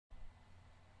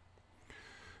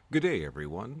Good day,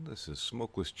 everyone. This is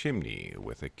Smokeless Chimney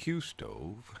with a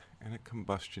QStove and a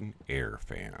combustion air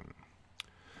fan.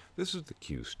 This is the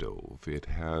QStove. It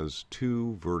has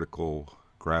two vertical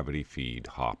gravity feed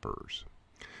hoppers.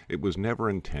 It was never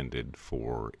intended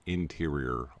for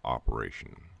interior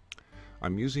operation.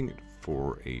 I'm using it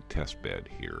for a test bed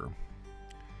here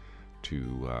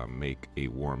to make a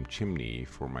warm chimney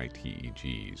for my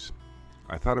TEGs.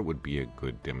 I thought it would be a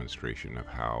good demonstration of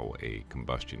how a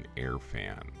combustion air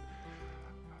fan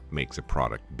makes a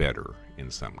product better in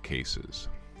some cases.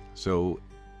 So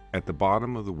at the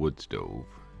bottom of the wood stove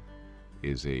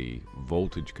is a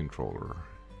voltage controller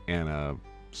and a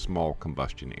small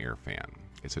combustion air fan.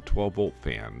 It's a 12-volt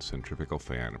fan, centrifugal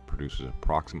fan. It produces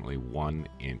approximately 1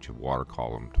 inch of water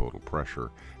column total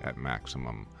pressure at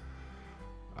maximum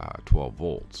 12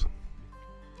 volts.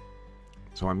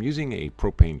 So I'm using a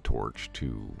propane torch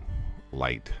to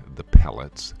light the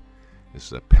pellets. This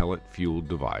is a pellet fueled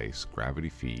device, gravity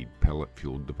feed pellet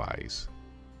fueled device.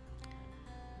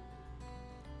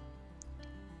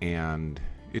 And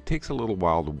it takes a little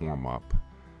while to warm up.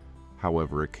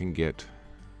 However, it can get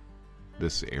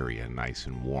this area nice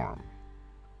and warm.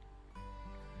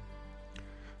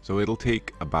 So it'll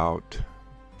take about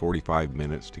 45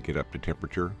 minutes to get up to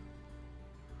temperature.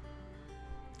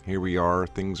 Here we are.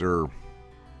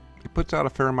 It puts out a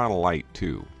fair amount of light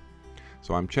too.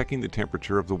 So I'm checking the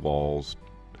temperature of the walls.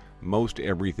 Most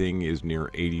everything is near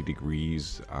 80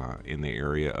 degrees in the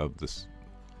area of this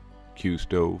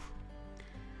QStove.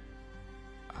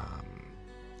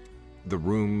 The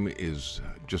room is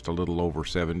just a little over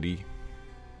 70.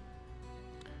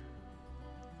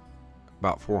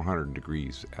 About 400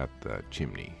 degrees at the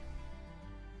chimney.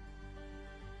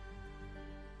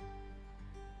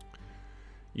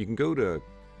 You can go to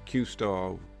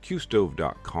QStove.com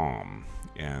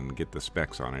and get the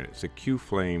specs on it. It's a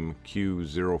Q-Flame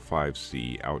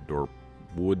Q05C outdoor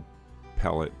wood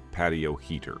pellet patio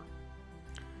heater.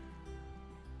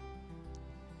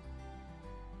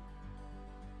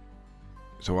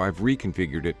 So I've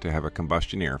reconfigured it to have a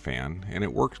combustion air fan, and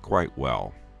it works quite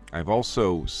well. I've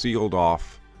also sealed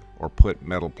off or put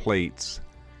metal plates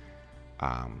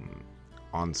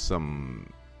on some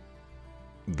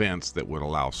vents that would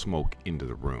allow smoke into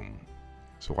the room.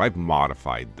 So I've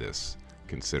modified this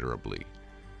considerably,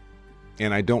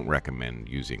 and I don't recommend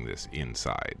using this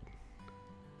inside.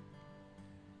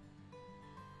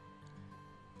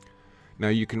 Now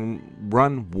you can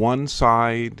run one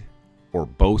side or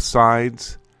both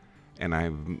sides, and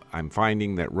I'm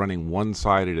finding that running one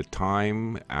side at a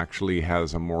time actually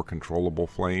has a more controllable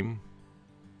flame.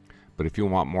 But if you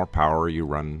want more power, you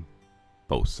run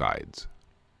both sides.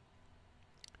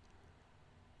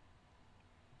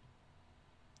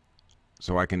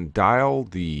 So I can dial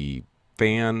the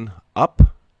fan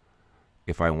up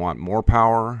if I want more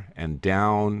power and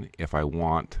down if I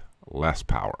want less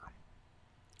power.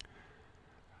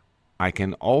 I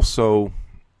can also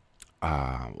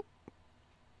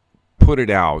put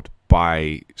it out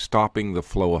by stopping the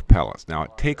flow of pellets. Now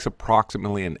it takes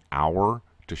approximately an hour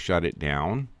to shut it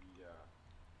down.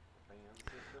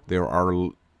 There are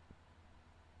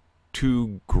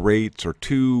two grates or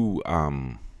two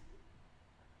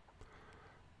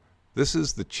this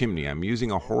is the chimney. I'm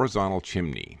using a horizontal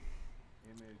chimney,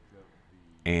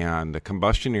 and the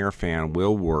combustion air fan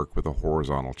will work with a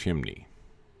horizontal chimney.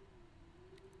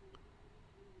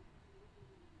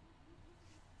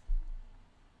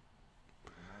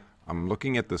 I'm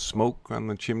looking at the smoke on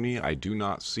the chimney. I do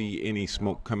not see any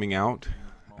smoke coming out,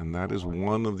 and that is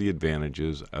one of the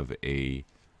advantages of a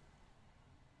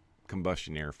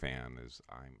combustion air fan.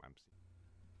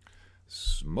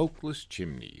 Smokeless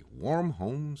chimney, warm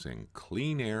homes and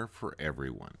clean air for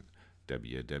everyone.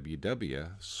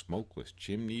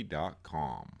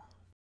 www.smokelesschimney.com